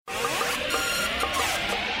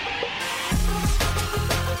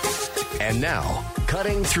And now,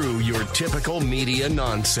 cutting through your typical media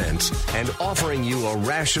nonsense and offering you a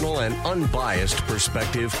rational and unbiased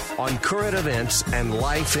perspective on current events and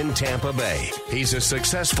life in Tampa Bay. He's a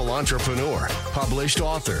successful entrepreneur, published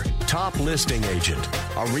author, top listing agent,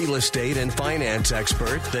 a real estate and finance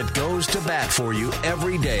expert that goes to bat for you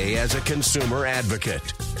every day as a consumer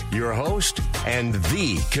advocate. Your host and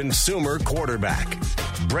the consumer quarterback,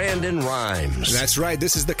 Brandon Rhymes. That's right.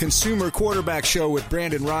 This is the Consumer Quarterback Show with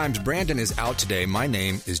Brandon Rhymes. Brandon is out today. My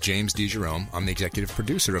name is James DeJerome. I'm the executive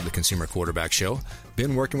producer of the Consumer Quarterback Show.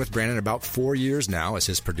 Been working with Brandon about 4 years now as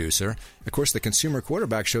his producer. Of course, the Consumer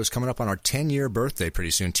Quarterback Show is coming up on our 10-year birthday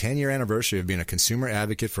pretty soon, 10-year anniversary of being a consumer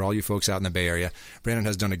advocate for all you folks out in the Bay Area. Brandon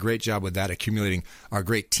has done a great job with that, accumulating our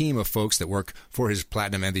great team of folks that work for his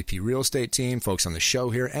Platinum MVP real estate team, folks on the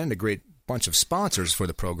show here, and a great bunch of sponsors for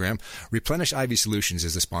the program. Replenish IV Solutions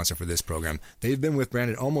is the sponsor for this program. They've been with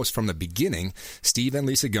Brandon almost from the beginning. Steve and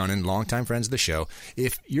Lisa Gunnan, longtime friends of the show.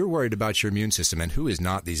 If you're worried about your immune system, and who is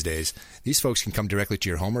not these days, these folks can come directly to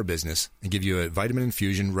your home or business and give you a vitamin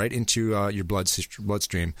infusion right into your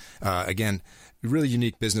bloodstream. Again, really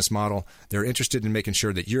unique business model. They're interested in making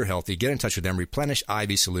sure that you're healthy. Get in touch with them. Replenish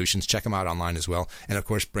IV Solutions. Check them out online as well. And, of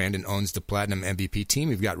course, Brandon owns the Platinum MVP team.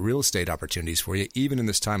 We've got real estate opportunities for you, even in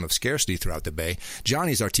this time of scarcity throughout the Bay.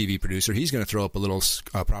 Johnny's our TV producer. He's going to throw up a little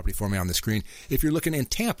property for me on the screen. If you're looking in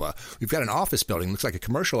Tampa, we've got an office building. Looks like a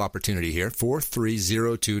commercial opportunity here,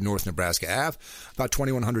 4302 North Nebraska Ave. About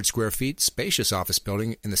 2,100 square feet. Spacious office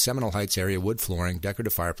building in the Seminole Heights area. Wood flooring,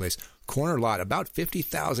 decorative fireplace. Corner lot. About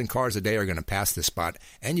 50,000 cars a day are going to pass this spot,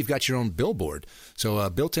 and you've got your own billboard. So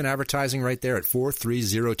built-in advertising right there at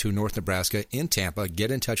 4302 North Nebraska in Tampa. Get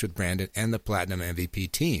in touch with Brandon and the Platinum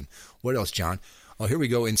MVP team. What else, John? Oh, here we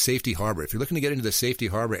go in Safety Harbor. If you're looking to get into the Safety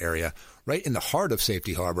Harbor area, right in the heart of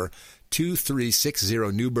Safety Harbor,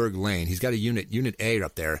 2360 Newburgh Lane. He's got a unit A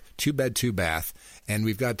up there, 2-bed, 2-bath. And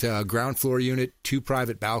we've got a ground floor unit, 2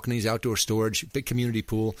 private balconies, outdoor storage, big community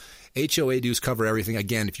pool. HOA dues cover everything.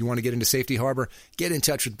 Again, if you want to get into Safety Harbor, get in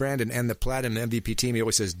touch with Brandon and the Platinum MVP team. He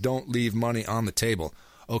always says, don't leave money on the table.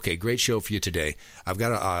 Okay, great show for you today. I've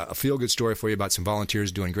got a feel-good story for you about some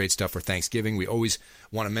volunteers doing great stuff for Thanksgiving. We always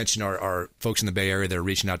want to mention our folks in the Bay Area that are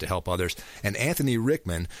reaching out to help others. And Anthony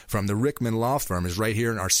Rickman from the Rickman Law Firm is right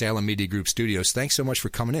here in our Salem Media Group studios. Thanks so much for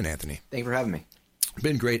coming in, Anthony. Thank you for having me.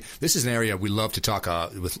 Been great. This is an area we love to talk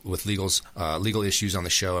with legal issues on the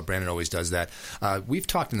show. Brandon always does that. We've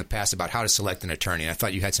talked in the past about how to select an attorney. I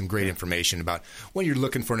thought you had some great information about when you're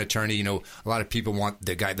looking for an attorney. You know, a lot of people want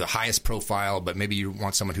the highest profile, but maybe you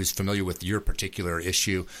want someone who's familiar with your particular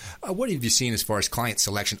issue. What have you seen as far as client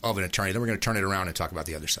selection of an attorney? Then we're going to turn it around and talk about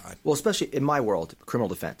the other side. Well, especially in my world, criminal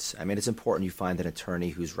defense. I mean, it's important you find an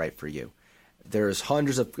attorney who's right for you. There's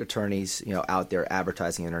hundreds of attorneys, out there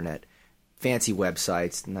advertising internet. Fancy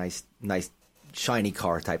websites, nice shiny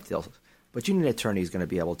car type deals. But you need an attorney who's going to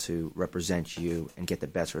be able to represent you and get the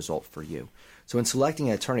best result for you. So in selecting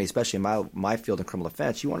an attorney, especially in my field in criminal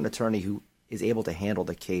defense, you want an attorney who is able to handle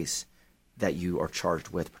the case that you are charged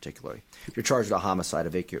with particularly. If you're charged with a homicide, a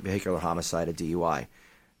vehicular homicide, a DUI,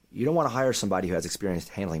 you don't want to hire somebody who has experience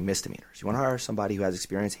handling misdemeanors. You want to hire somebody who has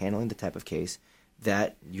experience handling the type of case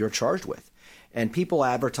that you're charged with. And people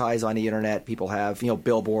advertise on the internet. People have,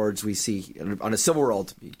 billboards. We see on a civil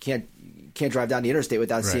world. You can't drive down the interstate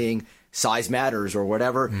without seeing Size Matters or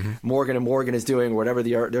whatever Morgan & Morgan is doing, or whatever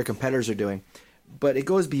their competitors are doing. But it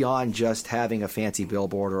goes beyond just having a fancy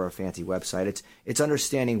billboard or a fancy website. It's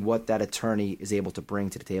understanding what that attorney is able to bring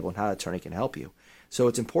to the table and how that attorney can help you. So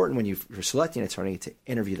it's important when you're selecting an attorney to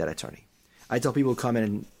interview that attorney. I tell people who come in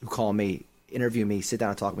and who call me, interview me, sit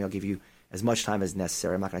down and talk to me. I'll give you as much time as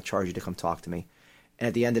necessary. I'm not going to charge you to come talk to me. And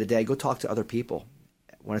at the end of the day, go talk to other people.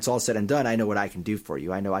 When it's all said and done, I know what I can do for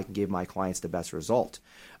you. I know I can give my clients the best result.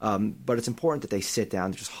 But it's important that they sit down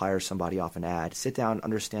and just hire somebody off an ad. Sit down,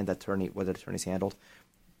 understand that attorney, what the attorney's handled.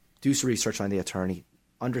 Do some research on the attorney.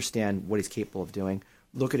 Understand what he's capable of doing.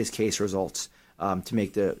 Look at his case results. To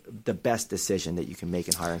make the best decision that you can make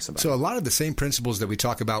in hiring somebody. So a lot of the same principles that we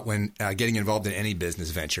talk about when getting involved in any business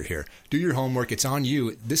venture here. Do your homework. It's on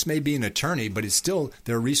you. This may be an attorney, but it's still,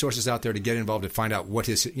 there are resources out there to get involved and find out what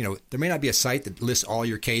his, there may not be a site that lists all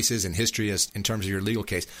your cases and history as in terms of your legal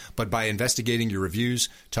case, but by investigating your reviews,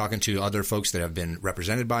 talking to other folks that have been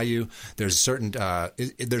represented by you, there's certain,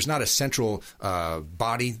 there's not a central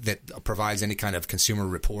body that provides any kind of consumer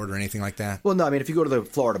report or anything like that? Well, no. I mean, if you go to the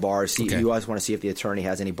Florida bars, you always want to see if the attorney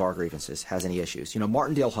has any bar grievances, has any issues.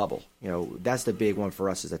 Martindale-Hubbell, that's the big one for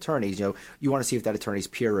us as attorneys. You want to see if that attorney's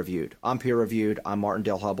peer-reviewed. I'm peer-reviewed. I'm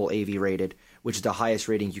Martindale-Hubbell AV-rated, which is the highest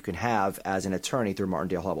rating you can have as an attorney through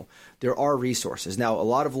Martindale-Hubbell. There are resources. Now, a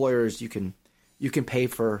lot of lawyers, you can pay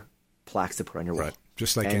for plaques to put on your wall. Right.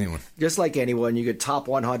 Just like anyone. Just like anyone. You get top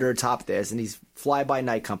 100, top this, and these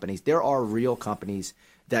fly-by-night companies. There are real companies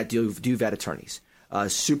that do vet attorneys,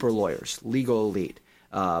 super lawyers, Legal Elite,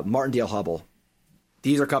 Martindale Hubbell.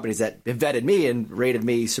 These are companies that have vetted me and rated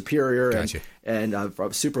me superior. Gotcha. And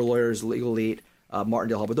super lawyers, Legal Elite,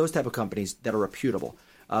 Martindale Hubbell, those type of companies that are reputable.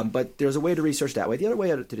 But there's a way to research that way. The other way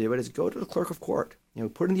to do it is go to the clerk of court.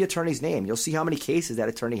 Put in the attorney's name. You'll see how many cases that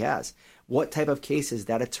attorney has, what type of cases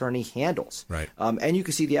that attorney handles. Right. And you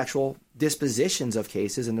can see the actual dispositions of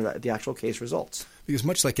cases and the actual case results. Because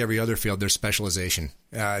much like every other field, there's specialization,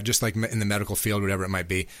 just like in the medical field, whatever it might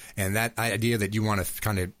be. And that idea that you want to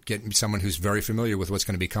kind of get someone who's very familiar with what's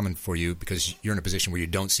going to be coming for you because you're in a position where you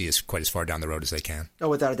don't see quite as far down the road as they can. Oh,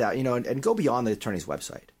 without a doubt. And go beyond the attorney's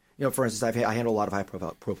website. For instance, I handle a lot of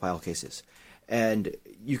high-profile cases. And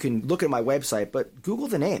you can look at my website, but Google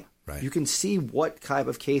the name. Right. You can see what type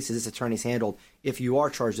of cases this attorney's handled if you are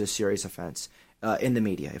charged with a serious offense in the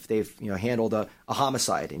media. If they've handled a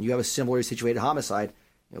homicide and you have a similarly situated homicide,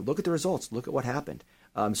 look at the results. Look at what happened.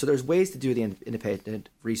 So there's ways to do the independent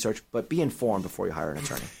research, but be informed before you hire an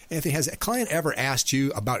attorney. Anthony, has a client ever asked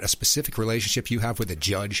you about a specific relationship you have with a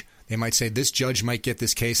judge? They might say, this judge might get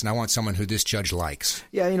this case, and I want someone who this judge likes.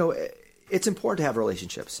 Yeah, it's important to have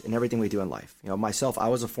relationships in everything we do in life. Myself, I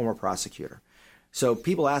was a former prosecutor. So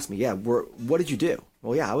people ask me, what did you do?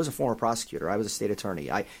 Well, I was a former prosecutor. I was a state attorney.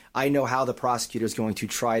 I know how the prosecutor is going to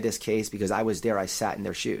try this case because I was there. I sat in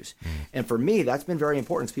their shoes. And for me, that's been very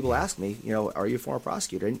important. So people ask me, are you a former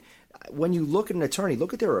prosecutor? And when you look at an attorney,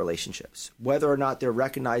 look at their relationships, whether or not they're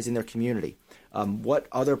recognizing their community, what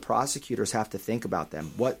other prosecutors have to think about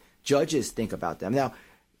them, what judges think about them. Now,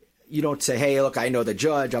 you don't say, hey, look, I know the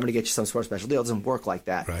judge. I'm going to get you some sort of special deal. It doesn't work like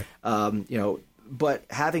that. Right. But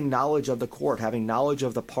having knowledge of the court, having knowledge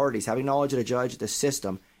of the parties, having knowledge of the judge, the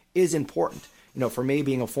system is important. For me,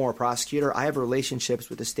 being a former prosecutor, I have relationships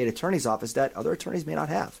with the state attorney's office that other attorneys may not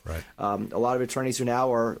have. Right. A lot of attorneys who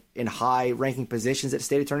now are in high-ranking positions at the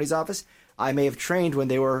state attorney's office, I may have trained when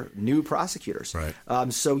they were new prosecutors.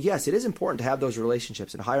 Right. So, yes, it is important to have those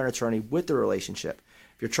relationships and hire an attorney with the relationship.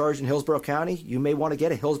 If you're charged in Hillsborough County, you may want to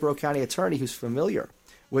get a Hillsborough County attorney who's familiar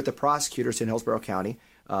with the prosecutors in Hillsborough County,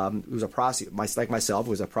 who's a prosecutor, like myself,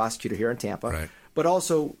 who was a prosecutor here in Tampa. Right. But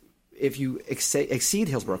also, if you exceed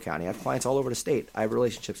Hillsborough County, I have clients all over the state. I have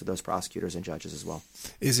relationships with those prosecutors and judges as well.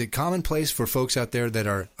 Is it commonplace for folks out there that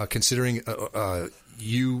are considering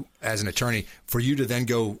you as an attorney for you to then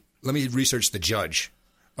go, let me research the judge?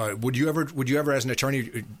 Would you ever, as an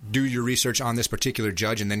attorney, do your research on this particular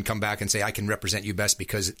judge and then come back and say, I can represent you best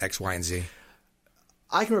because X, Y, and Z?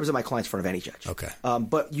 I can represent my clients in front of any judge. Okay.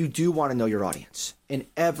 But you do want to know your audience. In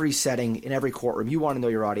every setting, in every courtroom, you want to know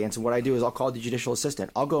your audience. And what I do is I'll call the judicial assistant.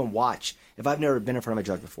 I'll go and watch. If I've never been in front of a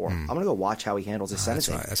judge before, I'm going to go watch how he handles his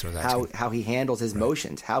sentencing, that's what I was asking. how he handles his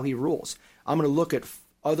motions, how he rules. I'm going to look at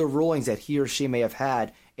other rulings that he or she may have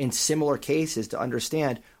had in similar cases to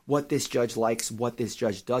understand what this judge likes, what this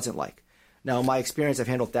judge doesn't like. Now, in my experience, I've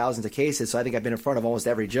handled thousands of cases, so I think I've been in front of almost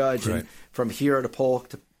every judge, right. and from here to Polk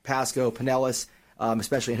to Pasco, Pinellas,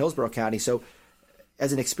 especially in Hillsborough County. So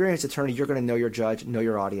as an experienced attorney, you're going to know your judge, know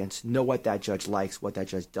your audience, know what that judge likes, what that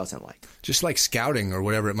judge doesn't like. Just like scouting or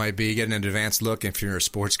whatever it might be, getting an advanced look, if you're a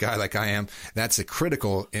sports guy like I am, that's the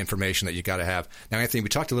critical information that you got to have. Now, Anthony, we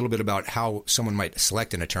talked a little bit about how someone might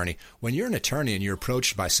select an attorney. When you're an attorney and you're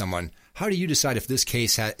approached by someone, how do you decide if this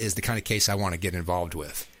case is the kind of case I want to get involved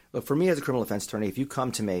with? Look, for me as a criminal defense attorney, if you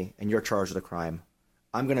come to me and you're charged with a crime,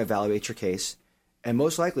 I'm going to evaluate your case. And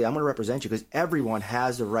most likely, I'm going to represent you because everyone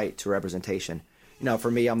has the right to representation.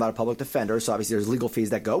 For me, I'm not a public defender, so obviously there's legal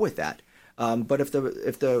fees that go with that. But if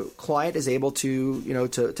the client is able to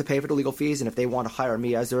pay for the legal fees, and if they want to hire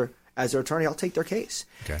me as their attorney, I'll take their case.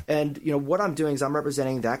 Okay. And what I'm doing is I'm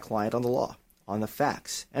representing that client on the law, on the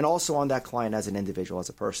facts, and also on that client as an individual, as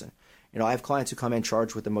a person. I have clients who come in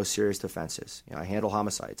charged with the most serious offenses. I handle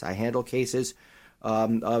homicides. I handle cases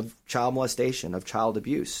of child molestation, of child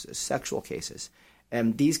abuse, sexual cases.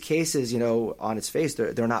 And these cases, on its face,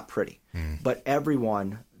 they're not pretty. But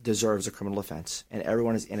everyone deserves a criminal offense, and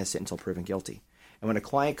everyone is innocent until proven guilty. And when a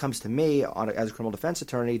client comes to me as a criminal defense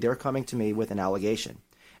attorney, they're coming to me with an allegation.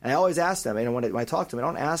 And I always ask them, when I talk to them, I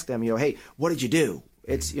don't ask them, hey, what did you do?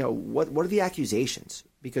 It's, what are the accusations?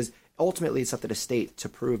 Because ultimately it's up to the state to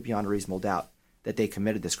prove beyond a reasonable doubt that they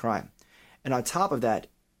committed this crime. And on top of that,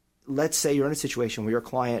 let's say you're in a situation where your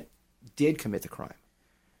client did commit the crime.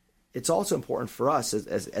 It's also important for us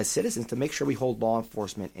as citizens to make sure we hold law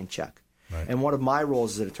enforcement in check. Right. And one of my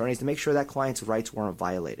roles as an attorney is to make sure that client's rights weren't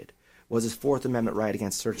violated. Was his Fourth Amendment right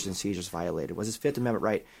against searches and seizures violated? Was his Fifth Amendment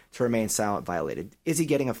right to remain silent violated? Is he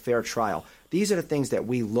getting a fair trial? These are the things that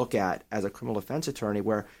we look at as a criminal defense attorney,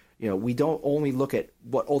 where we don't only look at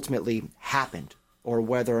what ultimately happened or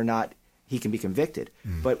whether or not he can be convicted,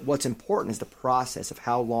 but what's important is the process of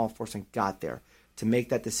how law enforcement got there to make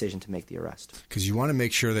that decision to make the arrest. Because you want to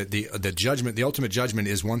make sure that the judgment, the ultimate judgment,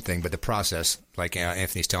 is one thing, but the process, like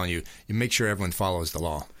Anthony's telling you, you make sure everyone follows the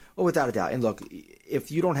law. Oh, without a doubt. And look,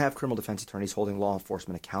 if you don't have criminal defense attorneys holding law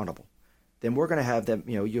enforcement accountable, then we're going to have them,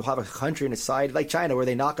 you'll have a country in a society like China where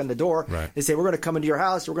they knock on the door. Right. They say, we're going to come into your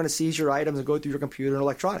house, we're going to seize your items and go through your computer and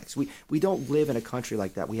electronics. We don't live in a country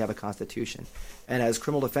like that. We have a constitution. And as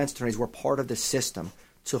criminal defense attorneys, we're part of the system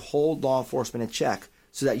to hold law enforcement in check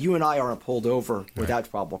so that you and I aren't pulled over without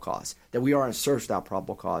probable cause, that we aren't searched without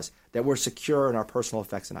probable cause, that we're secure in our personal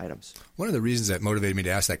effects and items. One of the reasons that motivated me to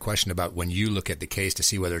ask that question about when you look at the case to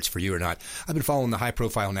see whether it's for you or not, I've been following the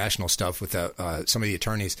high-profile national stuff with some of the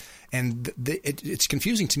attorneys, and it's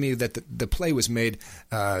confusing to me that the play was made.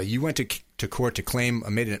 You went to court to claim,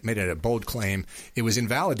 made it a bold claim. It was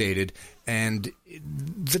invalidated, and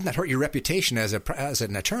didn't that hurt your reputation as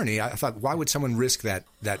an attorney? I thought, why would someone risk that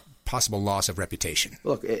possible loss of reputation?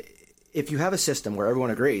 Look, if you have a system where everyone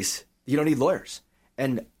agrees, you don't need lawyers.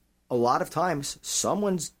 And a lot of times,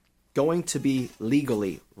 someone's going to be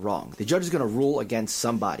legally wrong. The judge is going to rule against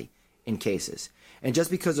somebody in cases. And just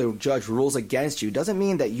because a judge rules against you doesn't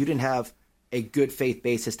mean that you didn't have a good faith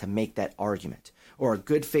basis to make that argument or a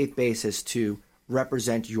good faith basis to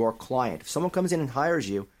represent your client. If someone comes in and hires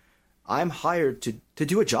you, I'm hired to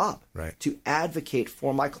do a job, to advocate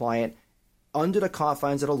for my client under the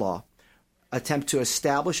confines of the law, attempt to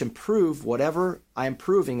establish and prove whatever I'm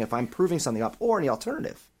proving, if I'm proving something up, or any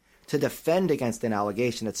alternative, to defend against an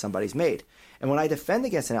allegation that somebody's made. And when I defend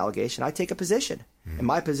against an allegation, I take a position. And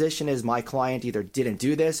my position is my client either didn't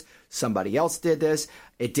do this, somebody else did this,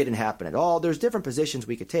 it didn't happen at all. There's different positions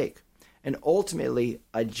we could take. And ultimately,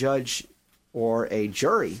 a judge or a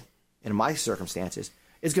jury, in my circumstances,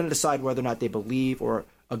 is going to decide whether or not they believe or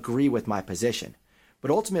agree with my position.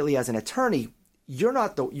 But ultimately, as an attorney,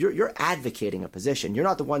 you're advocating a position. You're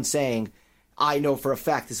not the one saying, I know for a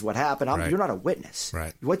fact this is what happened. You're not a witness.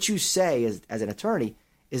 Right. What you say as an attorney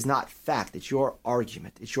is not fact. It's your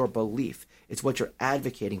argument. It's your belief. It's what you're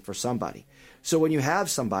advocating for somebody. So when you have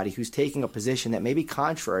somebody who's taking a position that may be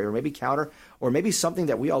contrary or maybe counter or maybe something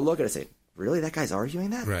that we all look at and say, really, that guy's arguing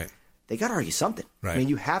that? Right. They got to argue something. Right. I mean,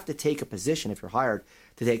 you have to take a position if you're hired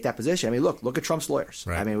to take that position. I mean, look at Trump's lawyers.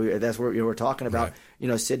 Right. I mean, that's what we're talking about.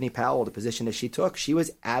 Right. Sidney Powell, the position that she took. She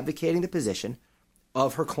was advocating the position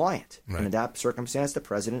of her client. Right. And in that circumstance, the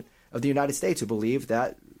president of the United States, who believed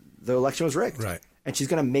that the election was rigged. Right. And she's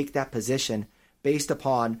going to make that position based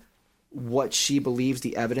upon what she believes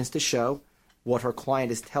the evidence to show, what her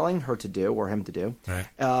client is telling her to do or him to do. Right.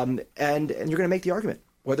 And you're going to make the argument,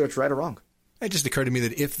 whether it's right or wrong. It just occurred to me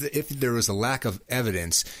that if there was a lack of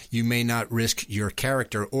evidence, you may not risk your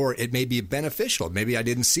character, or it may be beneficial. Maybe I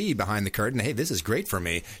didn't see behind the curtain. Hey, this is great for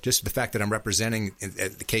me. Just the fact that I'm representing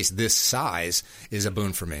the case this size is a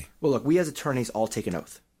boon for me. Well, look, we as attorneys all take an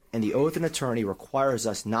oath. And the oath of an attorney requires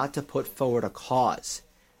us not to put forward a cause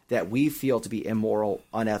that we feel to be immoral,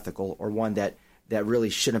 unethical, or one that really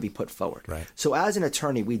shouldn't be put forward. Right. So as an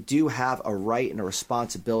attorney, we do have a right and a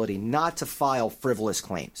responsibility not to file frivolous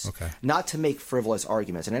claims, not to make frivolous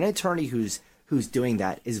arguments. And an attorney who's doing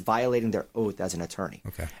that is violating their oath as an attorney.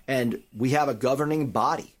 Okay. And we have a governing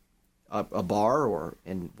body, a bar, or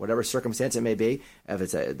in whatever circumstance it may be, if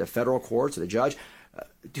it's the federal courts or the judge,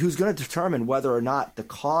 who's going to determine whether or not the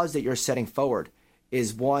cause that you're setting forward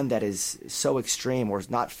is one that is so extreme or is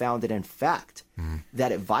not founded in fact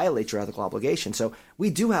that it violates your ethical obligation. So we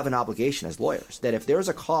do have an obligation as lawyers that if there's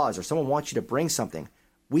a cause or someone wants you to bring something,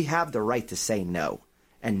 we have the right to say no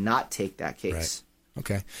and not take that case. Right.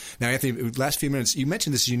 Okay. Now, Anthony, last few minutes, you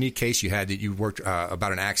mentioned this unique case you had that you worked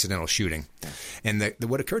about an accidental shooting. Yeah. And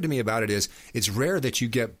what occurred to me about it is it's rare that you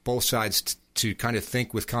get both sides to kind of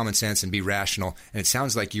think with common sense and be rational. And it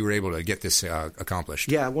sounds like you were able to get this accomplished.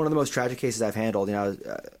 Yeah, one of the most tragic cases I've handled.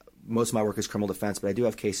 Most of my work is criminal defense, but I do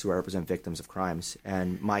have cases where I represent victims of crimes.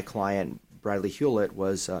 And my client, Bradley Hewlett,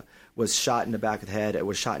 was shot in the back of the head.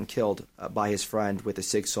 Was shot and killed by his friend with a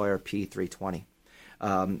Sig Sauer P320.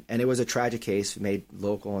 And it was a tragic case, made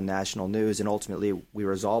local and national news, and ultimately we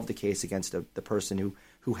resolved the case against the person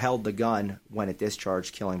who held the gun when it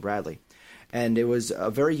discharged, killing Bradley. And it was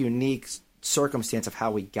a very unique circumstance of how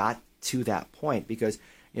we got to that point because,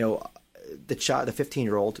 the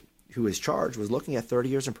 15-year-old who was charged was looking at 30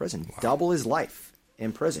 years in prison, double his life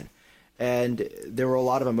in prison. And there were a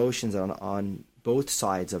lot of emotions on both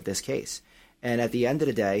sides of this case. And at the end of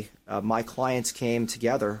the day, my clients came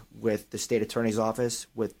together with the state attorney's office,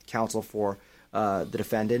 with counsel for the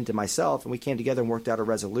defendant and myself, and we came together and worked out a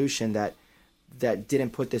resolution that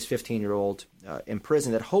didn't put this 15-year-old in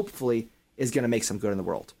prison, that hopefully is going to make some good in the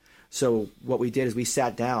world. So what we did is we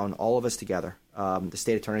sat down, all of us together, the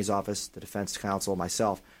state attorney's office, the defense counsel,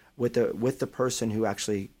 myself, with the person who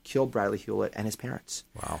actually killed Bradley Hewlett and his parents.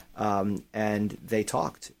 Wow. And they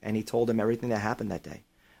talked, and he told them everything that happened that day.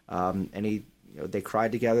 And they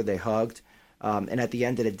cried together, they hugged, and at the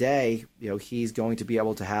end of the day, he's going to be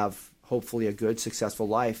able to have hopefully a good, successful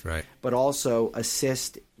life, right, but also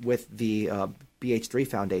assist with the BH3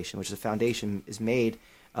 Foundation, which is a foundation is made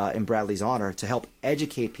in Bradley's honor to help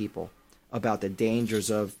educate people about the dangers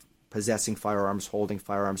of possessing firearms, holding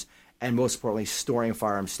firearms, and most importantly, storing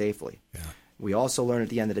firearms safely. Yeah. We also learned at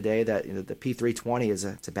the end of the day that the P320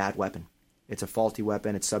 it's a bad weapon. It's a faulty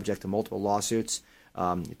weapon. It's subject to multiple lawsuits.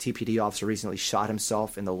 A TPD officer recently shot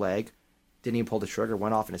himself in the leg, didn't even pull the trigger,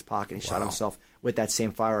 went off in his pocket, and shot himself with that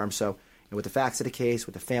same firearm. So with the facts of the case,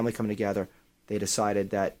 with the family coming together, they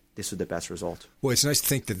decided that this was the best result. Well, it's nice to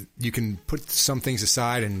think that you can put some things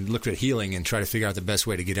aside and look at healing and try to figure out the best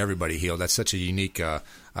way to get everybody healed. That's such a unique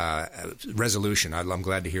resolution. I'm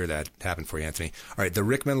glad to hear that happen for you, Anthony. All right,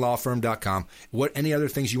 therickmanlawfirm.com. Any other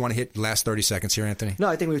things you want to hit in the last 30 seconds here, Anthony? No,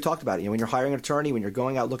 I think we've talked about it. When you're hiring an attorney, when you're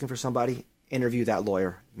going out looking for somebody, interview that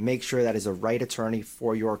lawyer. Make sure that is a right attorney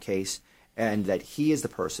for your case and that he is the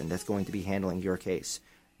person that's going to be handling your case.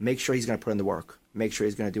 Make sure he's going to put in the work. Make sure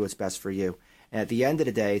he's going to do what's best for you. And at the end of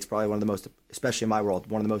the day, it's probably one of the most, especially in my world,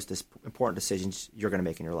 one of the most important decisions you're going to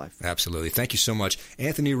make in your life. Absolutely. Thank you so much.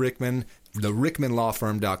 Anthony Rickman,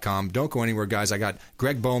 therickmanlawfirm.com. Don't go anywhere, guys. I got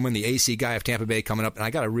Greg Bowman, the AC guy of Tampa Bay, coming up, and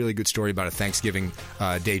I got a really good story about a Thanksgiving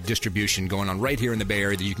Day distribution going on right here in the Bay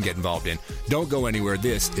Area that you can get involved in. Don't go anywhere.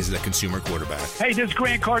 This is the Consumer Quarterback. Hey, this is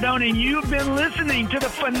Grant Cardone, and you've been listening to the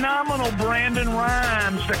phenomenal Brandon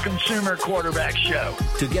Rhymes, the Consumer Quarterback Show.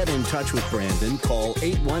 To get in touch with Brandon, call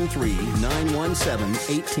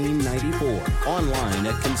 813-917-1894. Online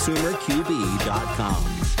at consumerqb.com.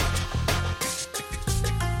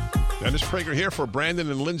 Dennis Prager here for Brandon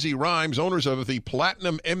and Lindsay Rhymes, owners of the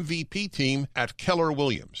Platinum MVP team at Keller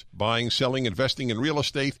Williams. Buying, selling, investing in real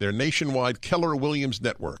estate, their nationwide Keller Williams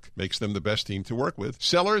network makes them the best team to work with.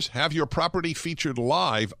 Sellers, have your property featured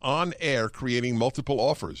live on air, creating multiple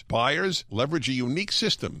offers. Buyers, leverage a unique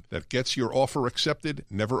system that gets your offer accepted,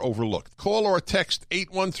 never overlooked. Call or text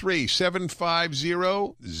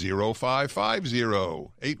 813-750-0550,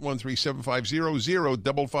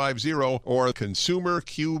 813-750-0550, or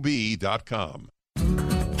consumerqb.com.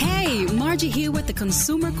 Hey, Margie here with the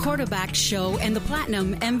Consumer Quarterback Show and the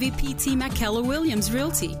Platinum MVP team at Keller Williams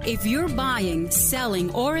Realty. If you're buying, selling,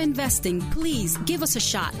 or investing, please give us a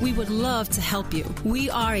shot. We would love to help you. We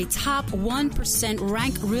are a top 1%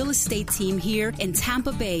 ranked real estate team here in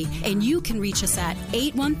Tampa Bay, and you can reach us at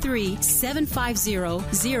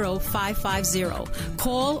 813-750-0550.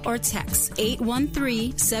 Call or text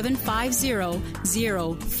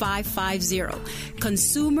 813-750-0550.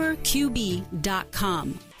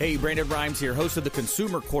 ConsumerQB.com. Hey, Brandon Rhymes here, host of the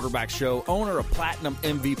Consumer Quarterback Show, owner of Platinum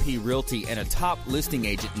MVP Realty, and a top listing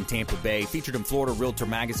agent in Tampa Bay, featured in Florida Realtor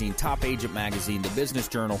Magazine, Top Agent Magazine, The Business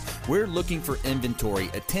Journal. We're looking for inventory.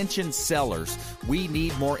 Attention sellers. We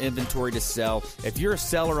need more inventory to sell. If you're a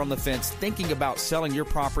seller on the fence thinking about selling your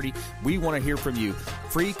property, we want to hear from you.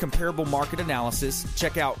 Free comparable market analysis.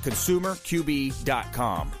 Check out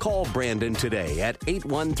consumerqb.com. Call Brandon today at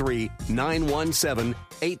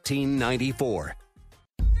 813-917-1894.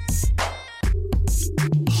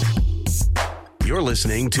 You're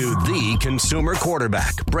listening to The Consumer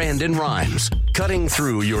Quarterback, Brandon Rhymes, cutting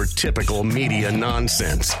through your typical media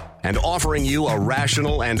nonsense and offering you a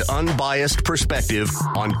rational and unbiased perspective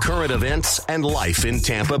on current events and life in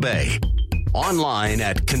Tampa Bay. Online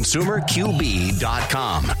at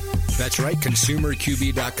consumerqb.com. That's right.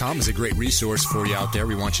 ConsumerQB.com is a great resource for you out there.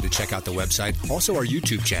 We want you to check out the website. Also, our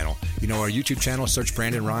YouTube channel. Our YouTube channel, search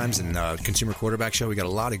Brandon Rhymes and Consumer Quarterback Show. We got a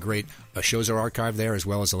lot of great shows are archived there, as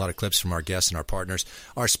well as a lot of clips from our guests and our partners.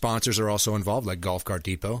 Our sponsors are also involved, like Golf Cart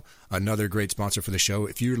Depot, another great sponsor for the show.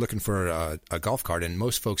 If you're looking for a golf cart, and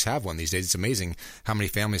most folks have one these days, it's amazing how many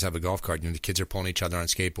families have a golf cart. The kids are pulling each other on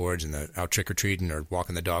skateboards and they're out trick-or-treating or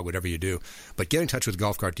walking the dog, whatever you do. But get in touch with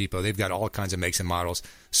Golf Cart Depot. They've got all kinds of makes and models,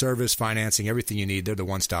 service, financing, everything you need. They're the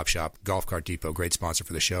one-stop shop. Golf Cart Depot, great sponsor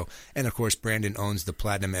for the show. And, of course, Brandon owns the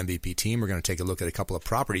Platinum MVP team. We're going to take a look at a couple of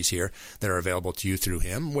properties here that are available to you through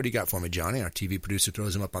him. What do you got for me, Johnny? Our TV producer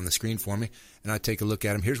throws them up on the screen for me, and I take a look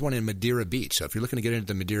at them. Here's one in Madeira Beach. So if you're looking to get into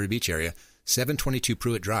the Madeira Beach area, 722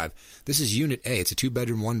 Pruitt Drive. This is Unit A. It's a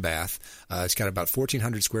 2-bedroom, 1-bath. It's got about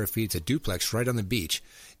 1,400 square feet. It's a duplex right on the beach.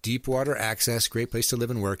 Deep water access, great place to live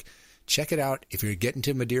and work. Check it out. If you're getting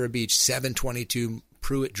to Madeira Beach, 722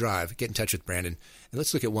 Pruitt Drive. Get in touch with Brandon. And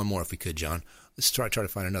let's look at one more if we could, John. Let's try to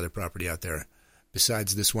find another property out there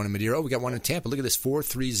besides this one in Madeira. Oh, we got one in Tampa. Look at this,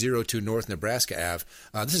 4302 North Nebraska Ave.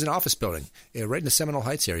 This is an office building right in the Seminole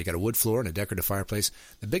Heights area. You got a wood floor and a decorative fireplace.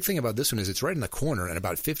 The big thing about this one is it's right in the corner, and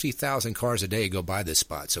about 50,000 cars a day go by this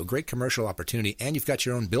spot. So great commercial opportunity, and you've got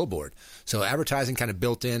your own billboard. So advertising kind of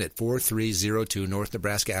built in at 4302 North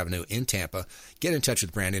Nebraska Avenue in Tampa. Get in touch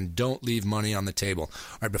with Brandon. Don't leave money on the table.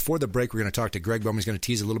 All right, before the break, we're going to talk to Greg Bowman. He's going to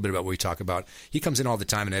tease a little bit about what we talk about. He comes in all the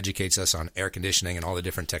time and educates us on air conditioning and all the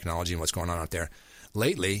different technology and what's going on out there.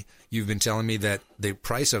 Lately, you've been telling me that the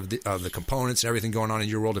price of the components and everything going on in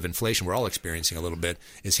your world of inflation, we're all experiencing a little bit,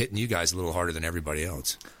 is hitting you guys a little harder than everybody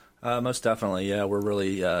else. Most definitely, yeah. We're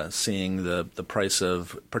really seeing the price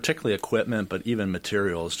of particularly equipment, but even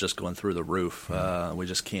materials just going through the roof. We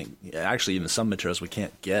just can't – actually, even some materials we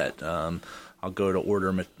can't get. I'll go to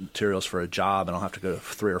order materials for a job, and I'll have to go to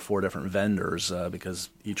 3 or 4 different vendors because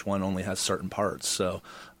each one only has certain parts. So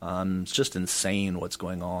it's just insane what's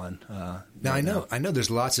going on. Now, I know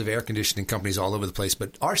there's lots of air conditioning companies all over the place,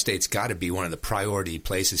 but our state's got to be one of the priority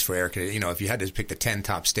places for air conditioning. You know, if you had to pick the 10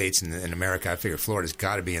 top states in America, I figure Florida's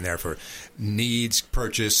got to be in there for needs,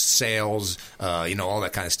 purchase, sales, all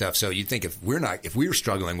that kind of stuff. So you'd think if we were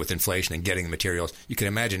struggling with inflation and getting the materials, you can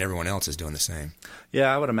imagine everyone else is doing the same.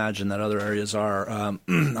 Yeah, I would imagine that other areas are.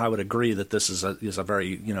 I would agree that this is a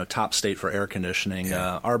very top state for air conditioning.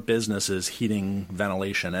 Yeah. Our business is heating,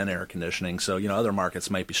 ventilation, and air conditioning. So other markets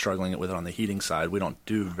might be struggling with it on the heating side. We don't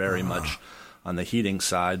do very much on the heating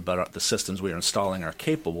side, but the systems we are installing are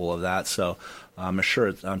capable of that. So I'm sure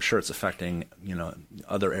it's affecting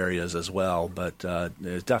other areas as well, but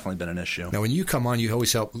it's definitely been an issue. Now, when you come on, you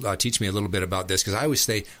always help teach me a little bit about this, because I always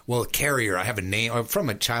say, well, Carrier, I have a name from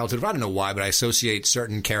my childhood. I don't know why, but I associate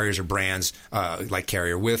certain carriers or brands like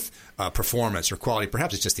Carrier with performance or quality.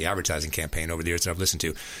 Perhaps it's just the advertising campaign over the years that I've listened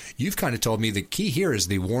to. You've kind of told me the key here is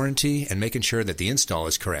the warranty and making sure that the install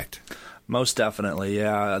is correct. Most definitely,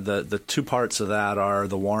 yeah. The 2 parts of that are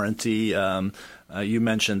the warranty. You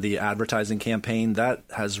mentioned the advertising campaign. That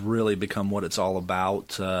has really become what it's all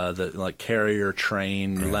about. Like Carrier,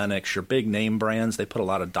 Trane, Lennox, your big name brands, they put a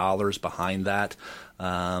lot of dollars behind that.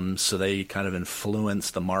 So they kind of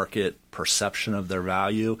influence the market perception of their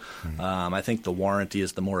value. I think the warranty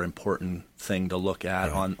is the more important thing to look at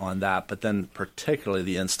on that. But then particularly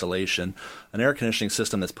the installation. An air conditioning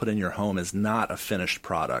system that's put in your home is not a finished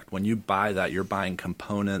product. When you buy that, you're buying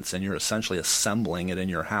components and you're essentially assembling it in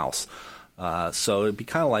your house. So it'd be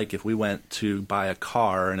kind of like if we went to buy a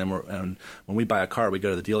car, and when we buy a car, we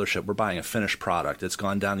go to the dealership, we're buying a finished product. It's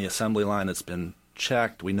gone down the assembly line, it's been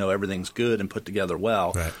checked, we know everything's good and put together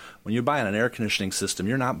well. Right. When you're buying an air conditioning system,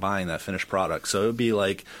 you're not buying that finished product. So it would be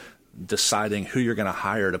like deciding who you're going to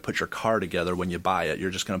hire to put your car together when you buy it.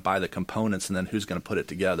 You're just going to buy the components, and then who's going to put it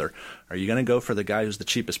together. Are you going to go for the guy who's the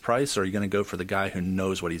cheapest price, or are you going to go for the guy who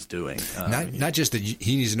knows what he's doing? Not just that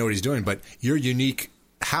he needs to know what he's doing, but your unique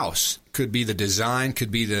house could be the design,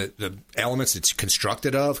 could be the elements it's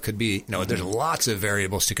constructed of, could be, there's lots of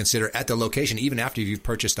variables to consider at the location, even after you've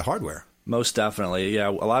purchased the hardware. Most definitely, yeah.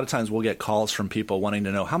 A lot of times we'll get calls from people wanting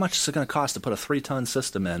to know, how much is it going to cost to put a 3-ton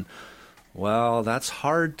system in? Well, that's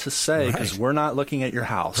hard to say because we're not looking at your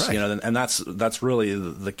house, and that's really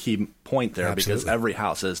the key point there. Absolutely. Because every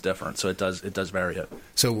house is different, so it does vary it.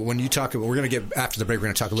 So when you talk, we're going to get after the break. We're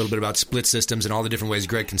going to talk a little bit about split systems and all the different ways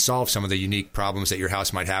Greg can solve some of the unique problems that your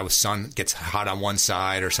house might have. With sun gets hot on one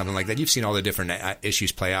side or something like that. You've seen all the different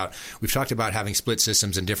issues play out. We've talked about having split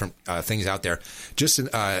systems and different things out there. Just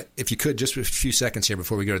if you could, just a few seconds here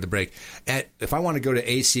before we go to the break. If I want to go to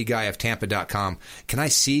acguyoftampa.com, can I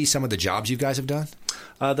see some of the jobs you guys have done?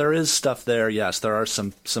 There is stuff there, yes. There are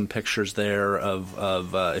some pictures there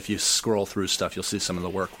of if you scroll through stuff, you'll see some of the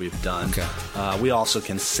work we've done. Okay. We also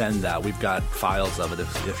can send that. We've got files of it.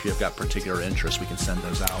 If you've got particular interest, we can send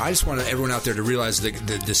those out. I just want everyone out there to realize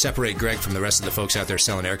to separate Greg from the rest of the folks out there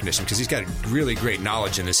selling air conditioning, because he's got really great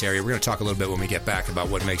knowledge in this area. We're going to talk a little bit when we get back about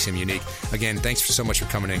what makes him unique. Again, thanks so much for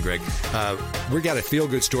coming in, Greg. We've got a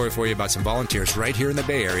feel-good story for you about some volunteers right here in the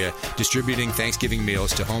Bay Area distributing Thanksgiving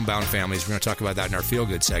meals to homebound families. We're going to talk about that in our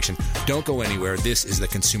feel-good section. Don't go anywhere. This is the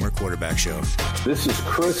Consumer Quarterback Show. This is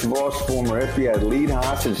Chris Voss, former FBI lead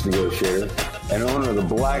hostage negotiator and owner of the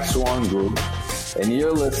Black Swan Group, and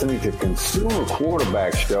you're listening to Consumer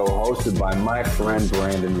Quarterback Show hosted by my friend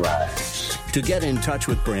Brandon Rice. To get in touch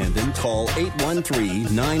with Brandon, call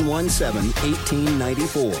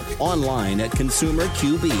 813-917-1894. Online at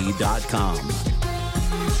ConsumerQB.com.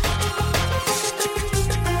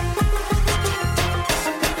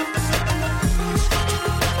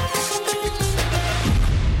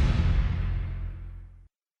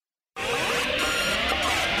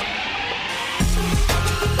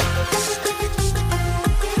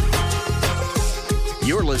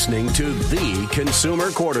 You're listening to The Consumer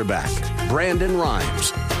Quarterback, Brandon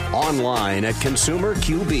Rhymes. Online at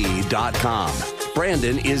ConsumerQB.com.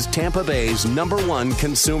 Brandon is Tampa Bay's #1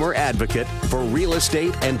 consumer advocate for real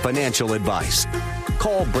estate and financial advice.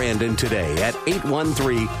 Call Brandon today at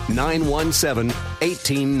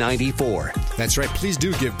 813-917-1894. That's right. Please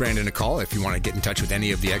do give Brandon a call if you want to get in touch with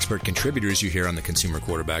any of the expert contributors you hear on the Consumer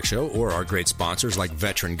Quarterback Show or our great sponsors like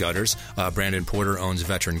Veteran Gutters. Brandon Porter owns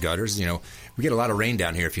Veteran Gutters. You know, we get a lot of rain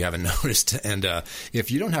down here if you haven't noticed. And if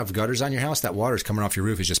you don't have gutters on your house, that water is coming off your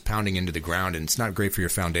roof is just pounding into the ground, and it's not great for your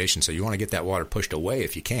foundation. So you want to get that water pushed away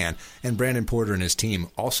if you can. And Brandon Porter and his team,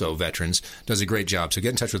 also veterans, does a great job. So get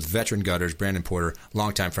in touch with Veteran Gutters, Brandon Porter,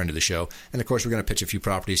 longtime friend of the show. And, of course, we're going to pitch a few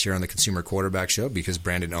properties here on the Consumer Quarterback Show because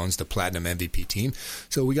Brandon owns the Platinum MVP team.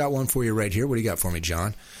 So we got one for you right here. What do you got for me,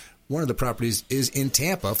 John? One of the properties is in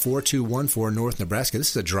Tampa, 4214 North Nebraska.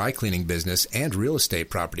 This is a dry cleaning business and real estate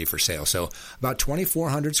property for sale. So about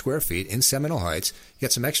 2,400 square feet in Seminole Heights. You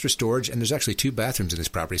got some extra storage, and there's actually 2 bathrooms in this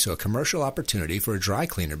property. So a commercial opportunity for a dry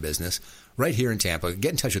cleaner business right here in Tampa.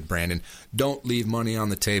 Get in touch with Brandon. Don't leave money on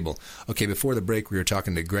the table. Okay, before the break, we were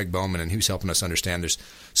talking to Greg Bowman, and he was helping us understand there's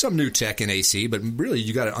some new tech in AC, but really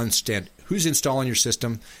you got to understand who's installing your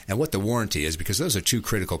system and what the warranty is, because those are 2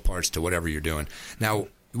 critical parts to whatever you're doing. Now,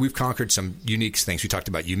 we've conquered some unique things. We talked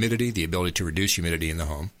about humidity, the ability to reduce humidity in the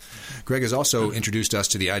home. Greg has also introduced us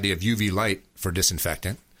to the idea of UV light for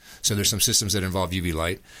disinfectant. So there's some systems that involve UV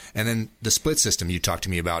light. And then the split system you talked to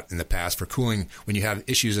me about in the past for cooling when you have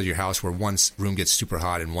issues at your house where one room gets super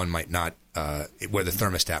hot and one might not, where the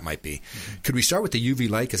thermostat might be. Mm-hmm. Could we start with the UV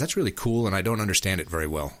light? Because that's really cool, and I don't understand it very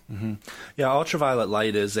well. Mm-hmm. Yeah, ultraviolet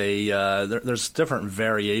light is there's different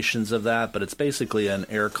variations of that, but it's basically an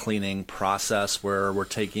air cleaning process where we're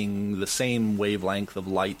taking the same wavelength of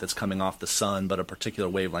light that's coming off the sun, but a particular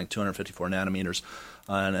wavelength, 254 nanometers,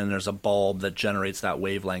 and there's a bulb that generates that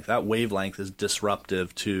wavelength. That wavelength is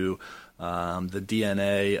disruptive to the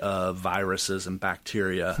DNA of viruses and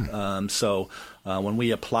bacteria. So when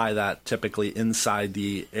we apply that typically inside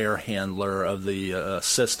the air handler of the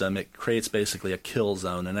system, it creates basically a kill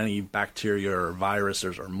zone, and any bacteria or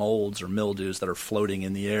viruses or molds or mildews that are floating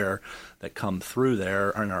in the air that come through there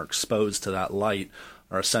and are exposed to that light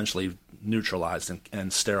are essentially neutralized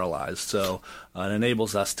and sterilized. So it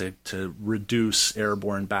enables us to reduce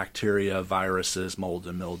airborne bacteria, viruses, mold,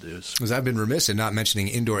 and mildews. Because I've been remiss in not mentioning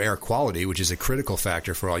indoor air quality, which is a critical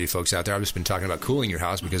factor for all you folks out there. I've just been talking about cooling your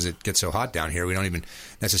house because it gets so hot down here. We don't even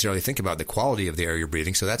necessarily think about the quality of the air you're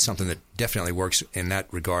breathing. So that's something that definitely works in that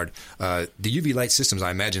regard. The UV light systems,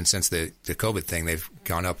 I imagine, since the COVID thing, they've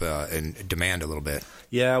gone up in demand a little bit.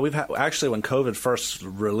 Yeah, we've had, actually, when COVID first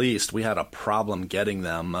released, we had a problem getting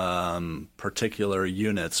them. Particular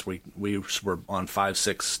units, we were on 5,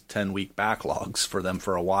 6, 10-week backlogs for them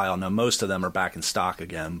for a while. Now, most of them are back in stock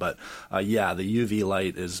again, but yeah, the UV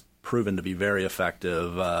light is proven to be very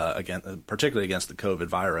effective, particularly against the COVID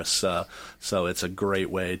virus. So it's a great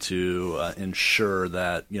way to ensure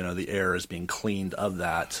that the air is being cleaned of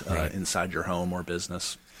that inside your home or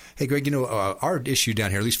business. Hey, Greg, our issue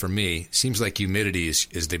down here, at least for me, seems like humidity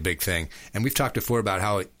is the big thing. And we've talked before about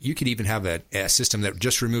how you could even have a system that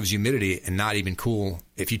just removes humidity and not even cool.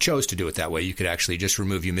 If you chose to do it that way, you could actually just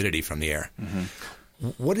remove humidity from the air. Mm-hmm.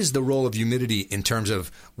 What is the role of humidity in terms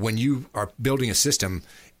of when you are building a system?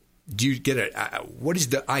 Do you get what is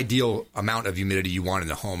the ideal amount of humidity you want in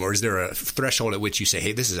the home? Or is there a threshold at which you say,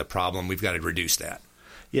 hey, this is a problem, we've got to reduce that?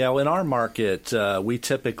 Yeah, well, in our market, we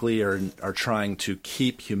typically are trying to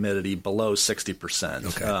keep humidity below 60%.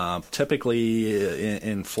 Okay. Typically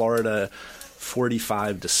in Florida,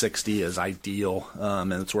 45 to 60 is ideal,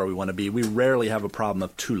 and it's where we want to be. We rarely have a problem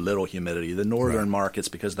of too little humidity. The northern markets,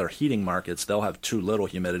 because they're heating markets, they'll have too little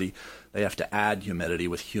humidity. They have to add humidity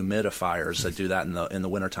with humidifiers that do that in the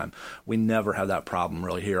wintertime. We never have that problem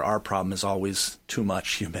really here. Our problem is always too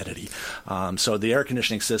much humidity. So the air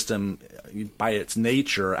conditioning system, by its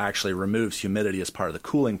nature, actually removes humidity as part of the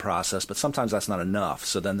cooling process, but sometimes that's not enough.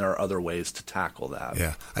 So then there are other ways to tackle that.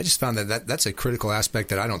 Yeah, I just found that's a critical aspect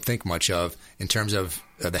that I don't think much of in terms of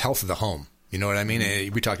the health of the home. You know what I mean?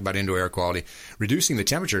 Mm-hmm. We talked about indoor air quality. Reducing the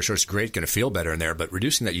temperature, sure, it's great, going to feel better in there, but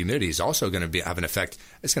reducing that humidity is also going to have an effect.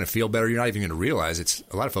 It's going to feel better. You're not even going to realize it's.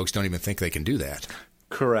 A lot of folks don't even think they can do that.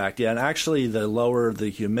 Correct. Yeah, and actually, the lower the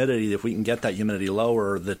humidity, if we can get that humidity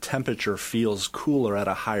lower, the temperature feels cooler at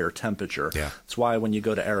a higher temperature. Yeah. That's why when you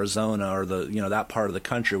go to Arizona or that part of the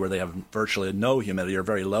country where they have virtually no humidity or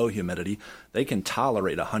very low humidity, they can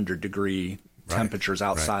tolerate 100-degree temperatures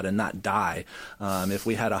outside and not die. If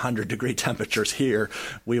we had 100-degree temperatures here,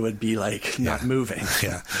 we would be not moving.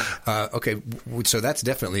 Yeah. Okay. So that's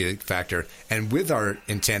definitely a factor. And with our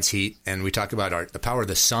intense heat, and we talk about the power of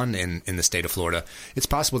the sun in the state of Florida, it's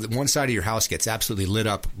possible that one side of your house gets absolutely lit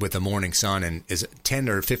up with the morning sun and is 10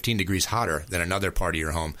 or 15 degrees hotter than another part of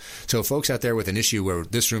your home. So folks out there with an issue where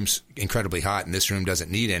this room's incredibly hot and this room doesn't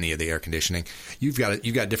need any of the air conditioning, you've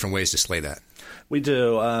got different ways to slay that. We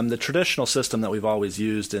do. The traditional system that we've always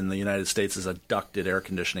used in the United States is a ducted air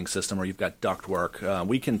conditioning system where you've got ductwork.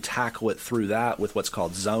 We can tackle it through that with what's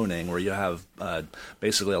called zoning, where you have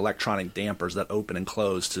basically electronic dampers that open and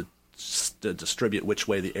close to distribute which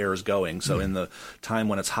way the air is going. So in the time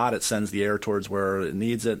when it's hot, it sends the air towards where it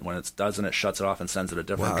needs it. When it doesn't, it shuts it off and sends it a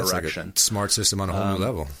different direction. Like a smart system on a whole new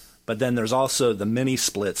level. But then there's also the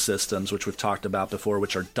mini-split systems, which we've talked about before,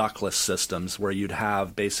 which are ductless systems, where you'd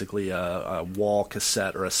have basically a wall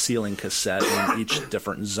cassette or a ceiling cassette in each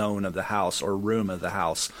different zone of the house or room of the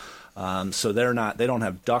house. So they don't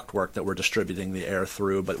have ductwork that we're distributing the air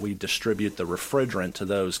through, but we distribute the refrigerant to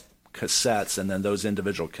those cassettes, and then those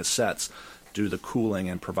individual cassettes do the cooling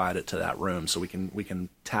and provide it to that room. So we can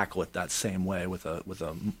tackle it that same way with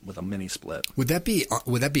a mini split. Would that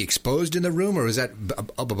be exposed in the room, or is that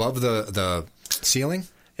up above the ceiling?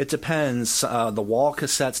 It depends. The wall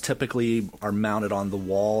cassettes typically are mounted on the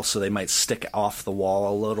wall, so they might stick off the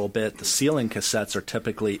wall a little bit. The ceiling cassettes are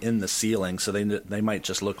typically in the ceiling, so they might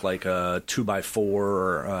just look like a 2x4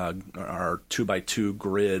 or 2x2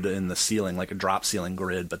 grid in the ceiling, like a drop ceiling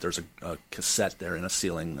grid, but there's a cassette there in a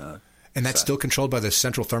ceiling And that's still controlled by the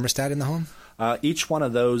central thermostat in the home? Each one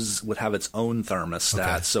of those would have its own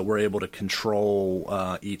thermostat, Okay. so we're able to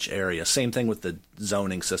control each area. Same thing with the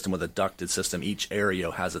zoning system, with a ducted system. Each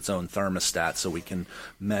area has its own thermostat, so we can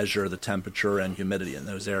measure the temperature and humidity in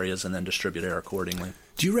those areas and then distribute air accordingly.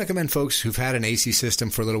 Do you recommend folks who've had an AC system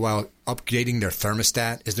for a little while updating their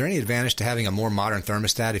thermostat? Is there any advantage to having a more modern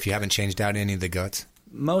thermostat if you haven't changed out any of the guts?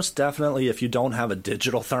 Most definitely, if you don't have a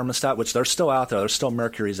digital thermostat, which they're still out there, there's still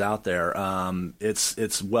Mercury's out there.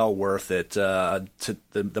 It's well worth it. To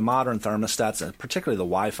the modern thermostats, and particularly the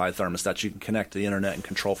Wi-Fi thermostats, you can connect to the internet and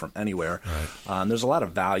control from anywhere. Right. There's a lot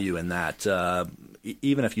of value in that.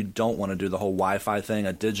 Even if you don't want to do the whole Wi-Fi thing,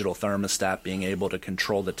 a digital thermostat being able to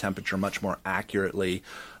control the temperature much more accurately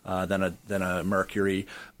than a Mercury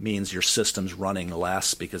means your system's running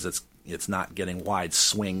less because it's not getting wide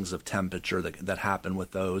swings of temperature that happen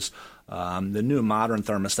with those. The new modern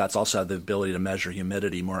thermostats also have the ability to measure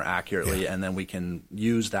humidity more accurately, and then we can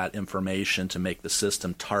use that information to make the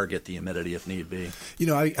system target the humidity if need be. You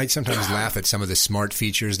know, I sometimes laugh at some of the smart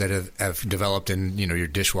features that have developed in, your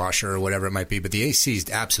dishwasher or whatever it might be, but the AC is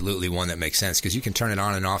absolutely one that makes sense because you can turn it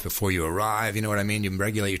on and off before you arrive, you know what I mean? You can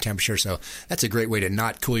regulate your temperature, so that's a great way to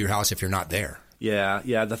not cool your house if you're not there. Yeah.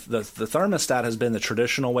 The thermostat has been the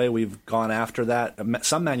traditional way. We've gone after that.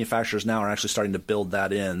 Some manufacturers now are actually starting to build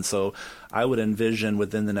that in. So I would envision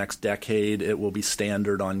within the next decade it will be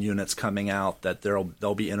standard on units coming out that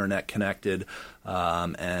they'll be internet connected,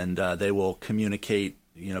 and they will communicate.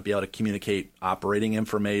 Be able to communicate operating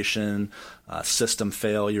information, system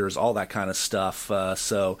failures, all that kind of stuff.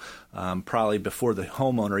 So probably before the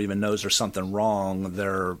homeowner even knows there's something wrong,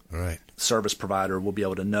 their service provider will be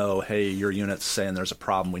able to know, hey, your unit's saying there's a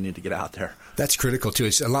problem. We need to get out there. That's critical, too.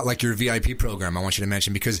 It's a lot like your VIP program I want you to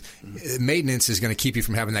mention because maintenance is going to keep you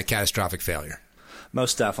from having that catastrophic failure.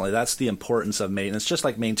 Most definitely. That's the importance of maintenance, just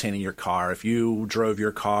like maintaining your car. If you drove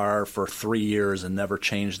your car for 3 years and never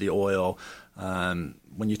changed the oil,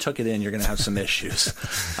 when you took it in, you're going to have some issues.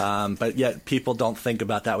 But yet people don't think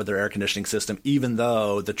about that with their air conditioning system, even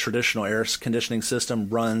though the traditional air conditioning system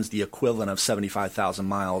runs the equivalent of 75,000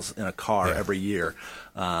 miles in a car every year.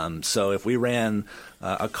 So if we ran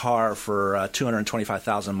a car for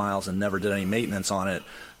 225,000 miles and never did any maintenance on it,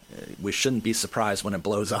 we shouldn't be surprised when it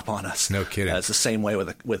blows up on us. No kidding. It's the same way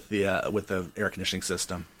with the air conditioning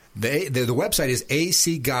system. The website is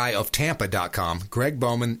acguyoftampa.com. Greg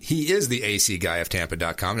Bowman, he is the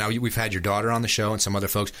acguyoftampa.com. Now, we've had your daughter on the show and some other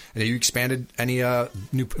folks. Have you expanded any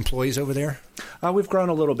new employees over there? We've grown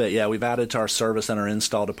a little bit, yeah. We've added to our service and our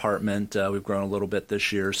install department. We've grown a little bit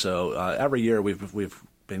this year. So every year we've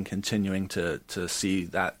been continuing to see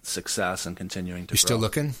that success and continuing to grow. You're still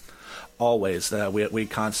looking? always we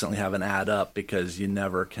constantly have an ad up because you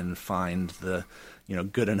never can find the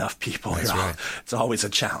good enough people. That's right. It's always a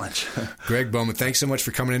challenge. Greg Bowman, thanks so much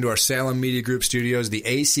for coming into our Salem Media Group studios. The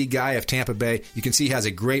AC guy of Tampa Bay. You can see he has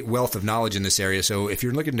a great wealth of knowledge in this area. So if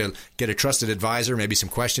you're looking to get a trusted advisor, maybe some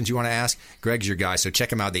questions you want to ask, Greg's your guy. So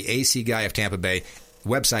check him out, the AC guy of Tampa Bay.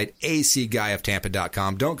 Website,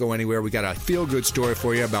 acguyofttampa.com. Don't go anywhere. We got a feel-good story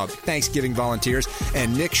for you about Thanksgiving volunteers.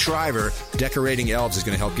 And Nick Shriver, Decorating Elves, is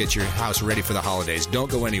going to help get your house ready for the holidays. Don't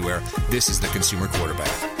go anywhere. This is the Consumer Quarterback.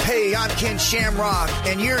 Hey, I'm Ken Shamrock,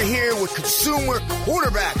 and you're here with Consumer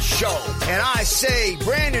Quarterback Show. And I say,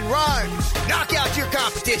 Brandon Rhymes, knock out your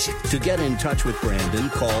competition. To get in touch with Brandon,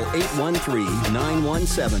 call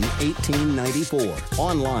 813-917-1894.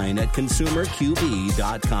 Online at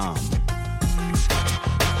consumerqb.com.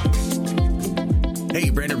 Hey,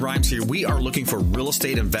 Brandon Rhymes here. We are looking for real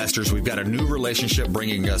estate investors. We've got a new relationship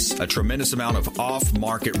bringing us a tremendous amount of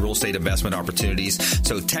off-market real estate investment opportunities.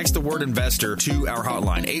 So text the word investor to our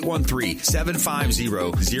hotline,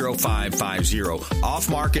 813-750-0550.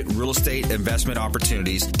 Off-market real estate investment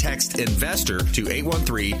opportunities. Text investor to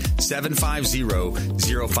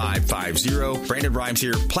 813-750-0550. Brandon Rhymes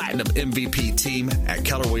here, Platinum MVP team at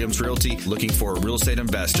Keller Williams Realty, looking for real estate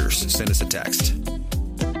investors. Send us a text.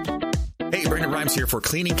 Hey, Brandon Rhymes here for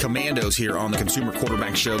Cleaning Commandos here on the Consumer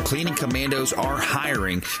Quarterback Show. Cleaning Commandos are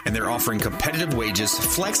hiring, and they're offering competitive wages,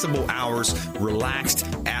 flexible hours, relaxed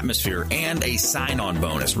atmosphere, and a sign-on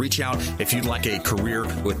bonus. Reach out if you'd like a career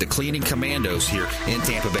with the Cleaning Commandos here in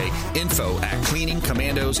Tampa Bay. Info at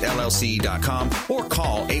cleaningcommandosllc.com or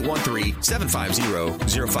call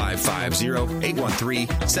 813-750-0550,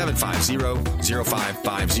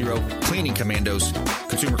 813-750-0550. Cleaning Commandos,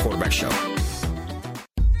 Consumer Quarterback Show.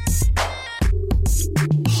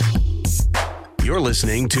 You're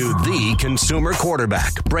listening to the Consumer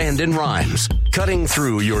Quarterback, Brandon Rhymes, cutting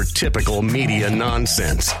through your typical media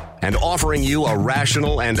nonsense and offering you a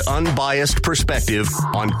rational and unbiased perspective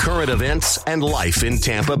on current events and life in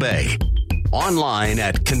Tampa Bay. Online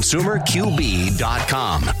at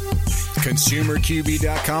consumerqb.com.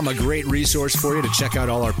 ConsumerQB.com, a great resource for you to check out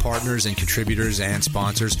all our partners and contributors and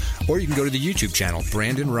sponsors. Or you can go to the YouTube channel,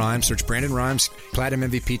 Brandon Rhymes. Search Brandon Rhymes,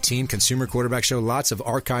 Platinum MVP Team, Consumer Quarterback Show. Lots of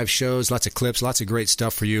archive shows, lots of clips, lots of great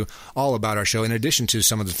stuff for you, all about our show. In addition to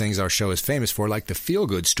some of the things our show is famous for, like the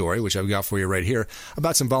feel-good story, which I've got for you right here,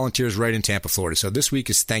 about some volunteers right in Tampa, Florida. So this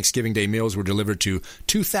week is Thanksgiving Day meals were delivered to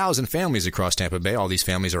 2,000 families across Tampa Bay. All these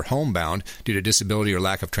families are homebound due to disability or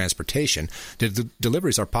lack of transportation. The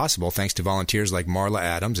deliveries are possible thanks to volunteers like Marla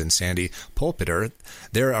Adams and Sandy Pulpiter.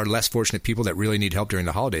 There are less fortunate people that really need help during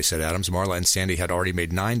the holidays, said Adams. Marla and Sandy had already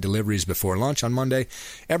made 9 deliveries before lunch on Monday.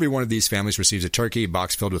 Every one of these families receives a turkey,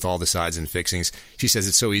 box filled with all the sides and fixings. She says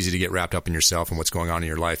it's so easy to get wrapped up in yourself and what's going on in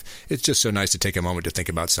your life. It's just so nice to take a moment to think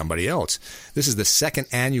about somebody else. This is the second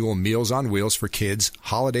annual Meals on Wheels for Kids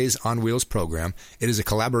Holidays on Wheels program. It is a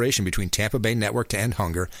collaboration between Tampa Bay Network to End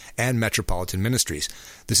Hunger and Metropolitan Ministries.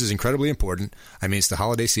 This is incredibly important. I mean, it's the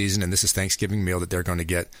holiday season, and this is Thanksgiving meal that they're going to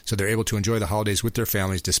get, so they're able to enjoy the holidays with their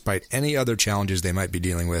families despite any other challenges they might be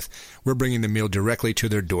dealing with. We're bringing the meal directly to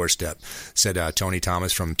their doorstep, said Tony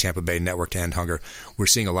Thomas from Tampa Bay Network to End Hunger. We're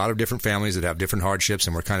seeing a lot of different families that have different hardships,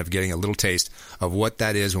 and we're kind of getting a little taste of what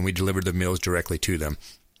that is when we deliver the meals directly to them.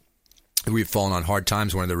 We've fallen on hard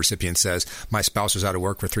times. One of the recipients says, my spouse was out of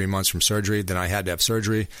work for 3 months from surgery. Then I had to have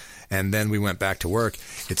surgery, and then we went back to work.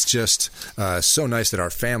 It's just so nice that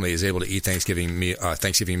our family is able to eat Thanksgiving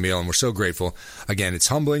meal, and we're so grateful. Again, it's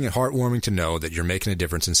humbling and heartwarming to know that you're making a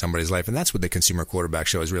difference in somebody's life, and that's what the Consumer Quarterback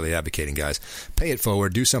Show is really advocating, guys. Pay it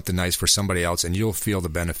forward. Do something nice for somebody else, and you'll feel the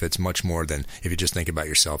benefits much more than if you just think about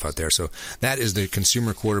yourself out there. So that is the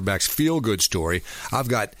Consumer Quarterback's feel-good story. I've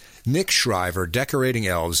got Nick Shriver, Decorating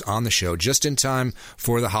Elves, on the show just in time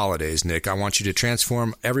for the holidays. Nick, I want you to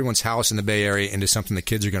transform everyone's house in the Bay Area into something the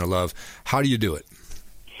kids are going to love. How do you do it?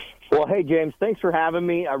 Well, hey, James, thanks for having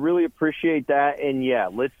me. I really appreciate that. And, yeah,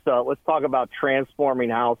 let's talk about transforming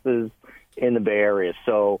houses in the Bay Area.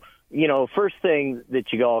 So, first thing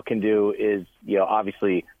that you all can do is,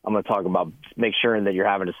 obviously I'm going to talk about make sure that you're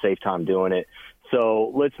having a safe time doing it.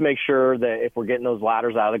 So let's make sure that if we're getting those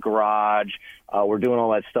ladders out of the garage, we're doing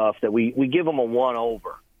all that stuff, that we give them a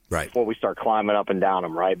one-over before we start climbing up and down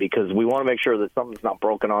them, right? Because we want to make sure that something's not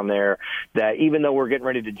broken on there, that even though we're getting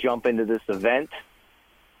ready to jump into this event,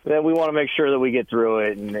 that we want to make sure that we get through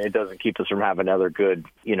it and it doesn't keep us from having other good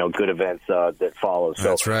events that follow. So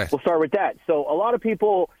that's right. We'll start with that. So a lot of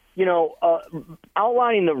people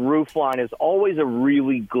outlining the roof line is always a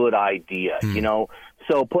really good idea,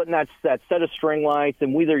 So putting that set of string lights,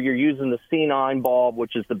 and whether you're using the C9 bulb,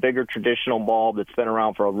 which is the bigger traditional bulb that's been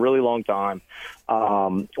around for a really long time,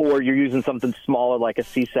 or you're using something smaller like a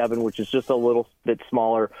C7, which is just a little bit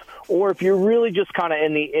smaller, or if you're really just kind of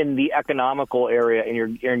in the economical area and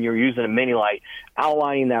you're using a mini light,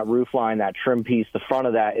 outlining that roof line, that trim piece, the front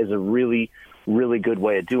of that is a really good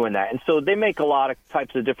way of doing that. And so they make a lot of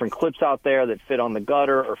types of different clips out there that fit on the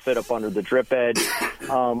gutter or fit up under the drip edge.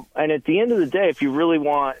 And at the end of the day, if you really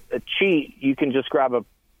want a cheat, you can just grab a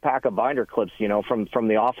pack of binder clips, from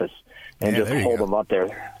the office and just hold them up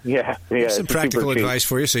there. Yeah. Some practical advice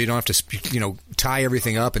for you so you don't have to, tie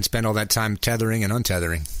everything up and spend all that time tethering and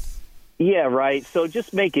untethering. Yeah, right. So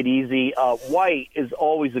just make it easy. White is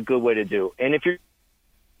always a good way to do. And if you're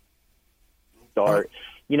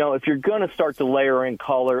if you're going to start to layer in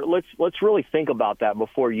color, let's really think about that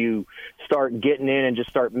before you start getting in and just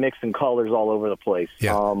start mixing colors all over the place.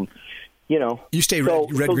 Yeah. You stay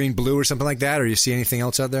red, green, blue, or something like that, or you see anything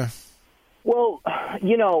else out there? Well,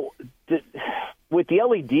 with the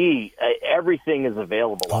LED, everything is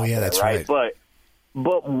available. Oh, yeah, that's right.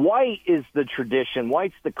 But white is the tradition.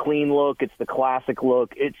 White's the clean look. It's the classic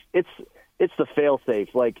look. It's the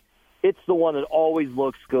fail-safe. Like, it's the one that always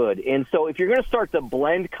looks good. And so if you're going to start to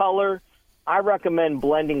blend color, I recommend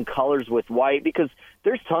blending colors with white because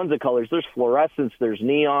there's tons of colors. There's fluorescents. There's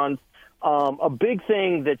neons. A big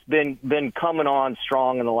thing that's been coming on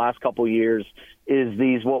strong in the last couple of years is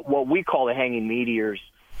these what we call the hanging meteors.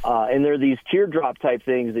 And they're these teardrop type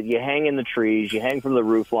things that you hang in the trees, you hang from the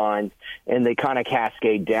roof lines, and they kind of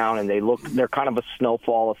cascade down, and they're kind of a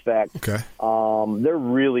snowfall effect. Okay. They're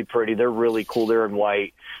really pretty. They're really cool. They're in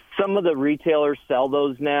white. Some of the retailers sell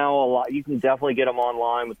those now a lot. You can definitely get them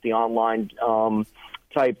online with the online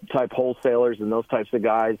type wholesalers and those types of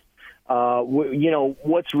guys.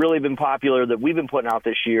 What's really been popular that we've been putting out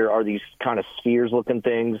this year are these kind of spheres-looking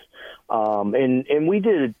things. And we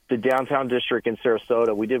did the downtown district in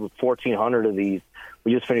Sarasota. We did 1,400 of these.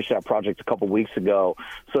 We just finished that project a couple weeks ago.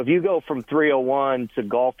 So if you go from 301 to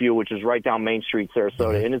Gulfview, which is right down Main Street,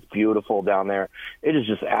 Sarasota, and it's beautiful down there. It is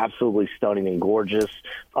just absolutely stunning and gorgeous.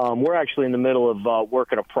 We're actually in the middle of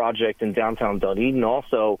working a project in downtown Dunedin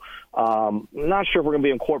also. Not sure if we're going to be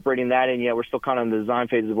incorporating that in yet. We're still kind of in the design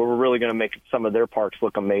phases, but we're really going to make some of their parks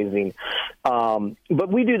look amazing. But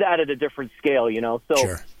we do that at a different scale, So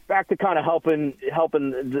Sure. Back to kind of helping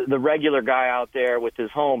the regular guy out there with his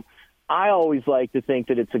home. I always like to think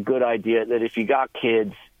that it's a good idea that if you got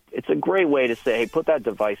kids, it's a great way to say, hey, put that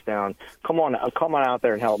device down. Come on out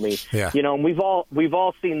there and help me. Yeah. And we've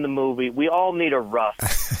all seen the movie. We all need a rough,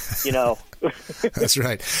 That's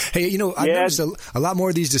right. Hey, I've noticed a lot more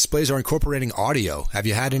of these displays are incorporating audio. Have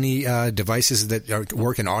you had any devices that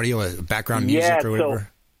work in audio, background music or whatever? So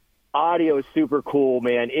audio is super cool,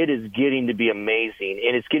 man. It is getting to be amazing,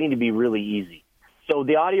 and it's getting to be really easy. So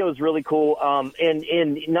the audio is really cool,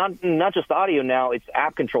 and not just audio now, it's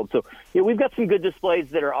app controlled. So we've got some good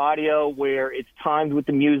displays that are audio where it's timed with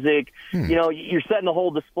the music. You're setting the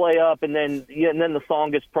whole display up, and then the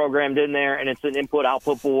song gets programmed in there, and it's an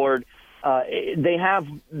input-output board.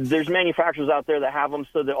 There's manufacturers out there that have them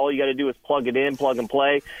so that all you got to do is plug it in, plug and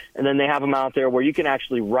play, and then they have them out there where you can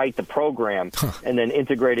actually write the program and then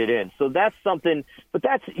integrate it in. So that's something, but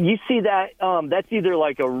that's either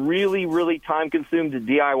like a really, really time-consumed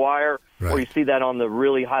DIYer, right, or you see that on the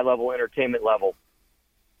really high-level entertainment level.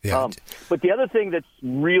 Yeah. But the other thing that's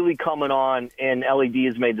really coming on, and LED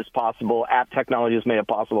has made this possible, app technology has made it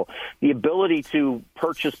possible, the ability to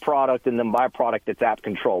purchase product and then buy product that's app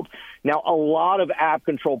controlled. Now, a lot of app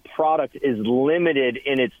controlled product is limited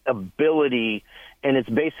in its ability, and it's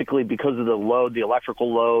basically because of the load, the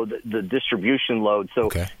electrical load, the distribution load. So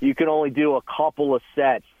you can only do a couple of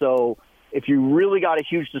sets. So if you really got a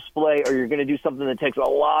huge display, or you're going to do something that takes a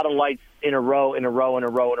lot of lights in a row,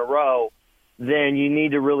 then you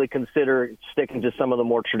need to really consider sticking to some of the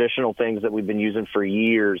more traditional things that we've been using for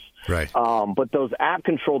years. Right. But those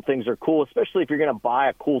app-controlled things are cool, especially if you're going to buy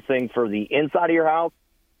a cool thing for the inside of your house.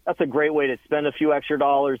 That's a great way to spend a few extra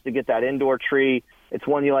dollars to get that indoor tree. It's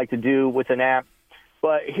one you like to do with an app.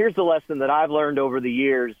 But here's the lesson that I've learned over the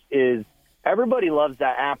years is everybody loves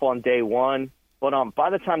that app on day one. But by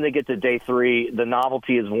the time they get to day 3, the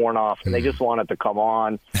novelty is worn off, and they just want it to come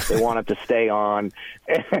on. They want it to stay on,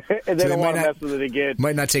 and they don't want to mess with it again.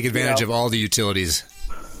 Might not take advantage of all the utilities.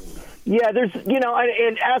 Yeah, there's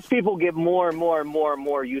and as people get more and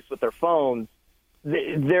more used with their phones,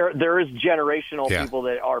 there is generational people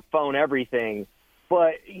that are phone everything.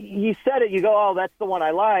 But you said it, you go, oh, that's the one I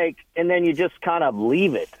like, and then you just kind of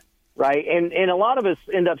leave it. right? And a lot of us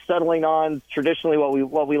end up settling on traditionally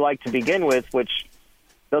what we like to begin with, which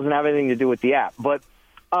doesn't have anything to do with the app. But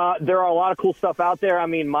there are a lot of cool stuff out there. I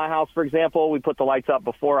mean, my house, for example, we put the lights up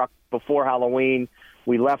before Halloween.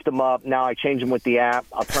 We left them up. Now I change them with the app.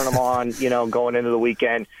 I'll turn them on, going into the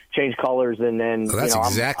weekend, change colors, and then... Well, that's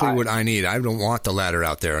exactly what I need. I don't want the ladder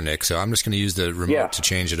out there, Nick, so I'm just going to use the remote to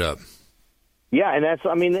change it up. Yeah, and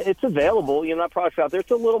it's available. That product's out there. It's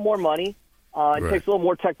a little more money. It takes a little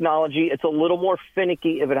more technology. It's a little more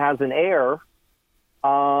finicky if it has an air.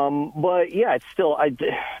 But, yeah, it's still...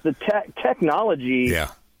 the technology,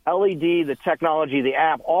 LED, the technology, the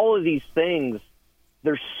app, all of these things...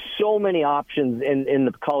 There's so many options in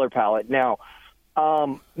the color palette. Now,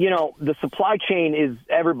 the supply chain is,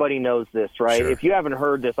 everybody knows this, right? Sure. If you haven't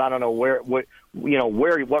heard this, I don't know what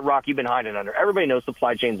rock you've been hiding under. Everybody knows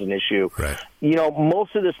supply chain's an issue. Right.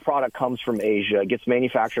 Most of this product comes from Asia. It gets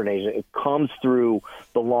manufactured in Asia. It comes through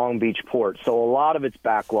the Long Beach port. So a lot of it's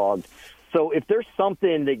backlogged. So if there's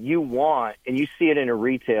something that you want and you see it in a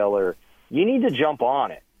retailer, you need to jump on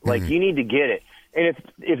it. Like, you need to get it. And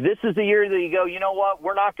if this is the year that you go, you know what,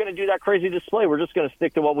 we're not going to do that crazy display. We're just going to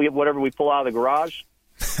stick to whatever we pull out of the garage.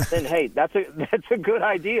 Then hey, that's a good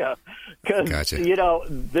idea because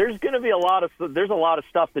there's going to be a lot of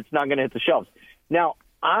stuff that's not going to hit the shelves. Now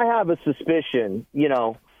I have a suspicion,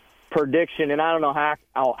 prediction, and I don't know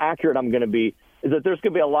how accurate I'm going to be, is that there's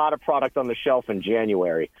going to be a lot of product on the shelf in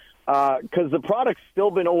January because the product's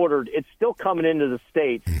still been ordered. It's still coming into the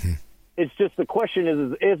States. Mm-hmm. It's just the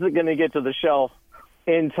question is it going to get to the shelf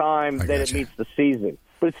in time that it meets the season?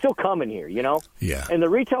 But it's still coming here, Yeah. And the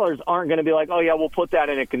retailers aren't going to be like, oh, yeah, we'll put that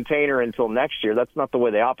in a container until next year. That's not the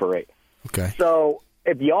way they operate. Okay. So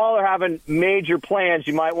if y'all are having major plans,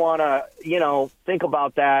 you might want to, think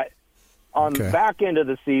about that on the back end of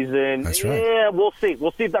the season. That's right. Yeah, we'll see.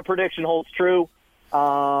 We'll see if that prediction holds true.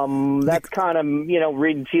 That's kind of,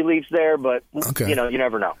 reading tea leaves there, but, you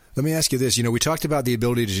never know. Let me ask you this. We talked about the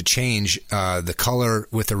ability to change the color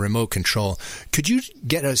with a remote control. Could you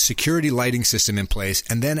get a security lighting system in place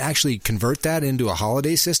and then actually convert that into a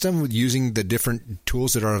holiday system using the different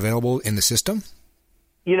tools that are available in the system?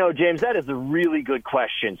 James, that is a really good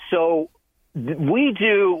question. So we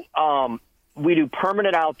do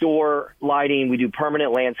permanent outdoor lighting. We do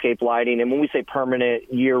permanent landscape lighting. And when we say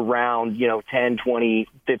permanent, year-round, 10, 20,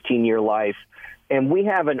 15-year life. And we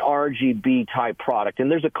have an RGB type product.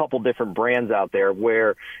 And there's a couple different brands out there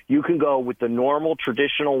where you can go with the normal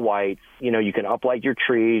traditional whites. You can uplight your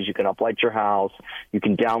trees. You can uplight your house. You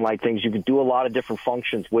can downlight things. You can do a lot of different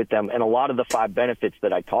functions with them. And a lot of the 5 benefits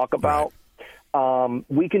that I talk about,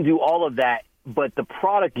 we can do all of that. But the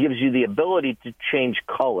product gives you the ability to change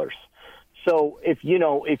colors. So if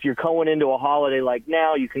you're going into a holiday like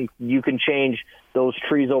now, you can change those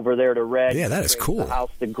trees over there to red. Yeah, that is cool. The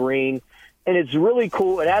house to green, and it's really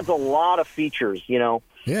cool. It adds a lot of features. Yeah.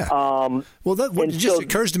 Well, it just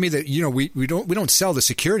occurs to me that we don't sell the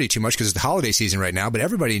security too much because it's the holiday season right now. But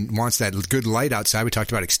everybody wants that good light outside. We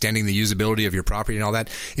talked about extending the usability of your property and all that.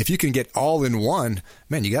 If you can get all in one,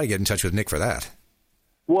 man, you got to get in touch with Nick for that.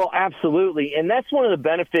 Well, absolutely, and that's one of the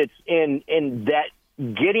benefits in that.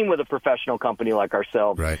 Getting with a professional company like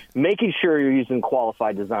ourselves, making sure you're using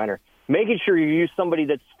qualified designer, making sure you use somebody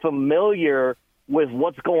that's familiar with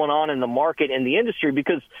what's going on in the market and the industry,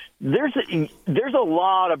 because there's a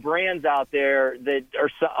lot of brands out there that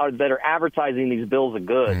are advertising these bills of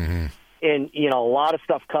goods. Mm-hmm. And, a lot of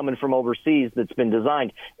stuff coming from overseas that's been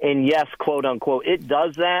designed. And yes, quote unquote, it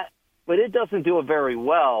does that, but it doesn't do it very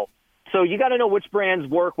well. So you got to know which brands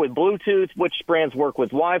work with Bluetooth, which brands work with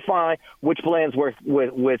Wi-Fi, which brands work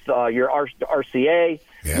with your RCA,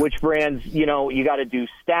 which brands, you got to do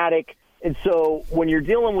static. And so when you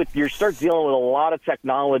start dealing with a lot of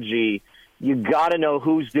technology, you got to know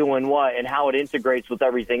who's doing what and how it integrates with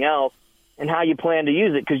everything else and how you plan to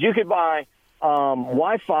use it. Because you could buy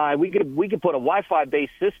Wi-Fi. We could put a Wi-Fi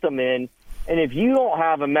based system in, and if you don't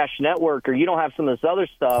have a mesh network or you don't have some of this other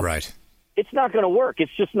stuff, it's not going to work.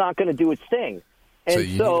 It's just not going to do its thing.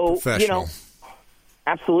 And so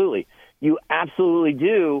absolutely. You absolutely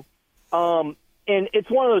do. And it's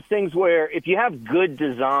one of those things where if you have good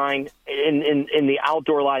design in the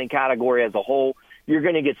outdoor lighting category as a whole, you're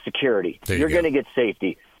going to get security. You're going to get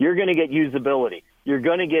safety. You're going to get usability. You're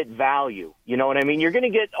going to get value. You know what I mean? You're going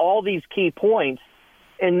to get all these key points.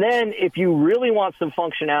 And then if you really want some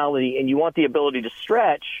functionality and you want the ability to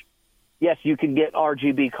stretch, yes, you can get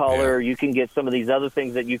RGB color. You can get some of these other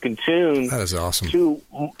things that you can tune. That is awesome. To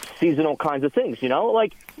seasonal kinds of things, And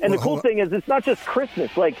the cool thing is it's not just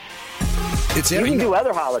Christmas. It's you can do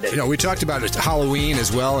other holidays. We talked about Halloween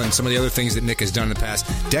as well and some of the other things that Nick has done in the past.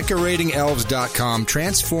 DecoratingElves.com.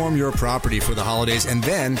 Transform your property for the holidays and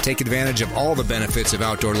then take advantage of all the benefits of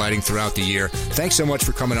outdoor lighting throughout the year. Thanks so much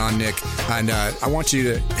for coming on, Nick. And I want you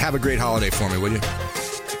to have a great holiday for me, will you?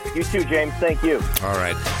 You too, James. Thank you. All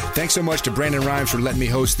right. Thanks so much to Brandon Rhymes for letting me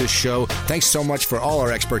host this show. Thanks so much for all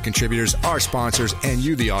our expert contributors, our sponsors, and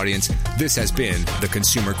you, the audience. This has been the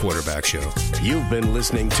Consumer Quarterback Show. You've been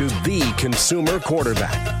listening to The Consumer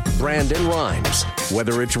Quarterback, Brandon Rhymes.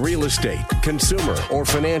 Whether it's real estate, consumer, or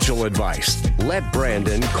financial advice, let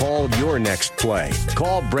Brandon call your next play.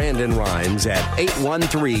 Call Brandon Rhymes at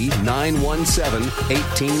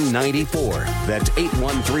 813-917-1894. That's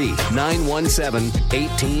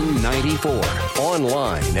 813-917-1894.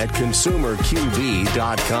 Online at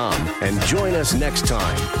consumerqb.com. And join us next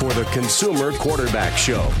time for the Consumer Quarterback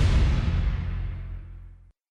Show.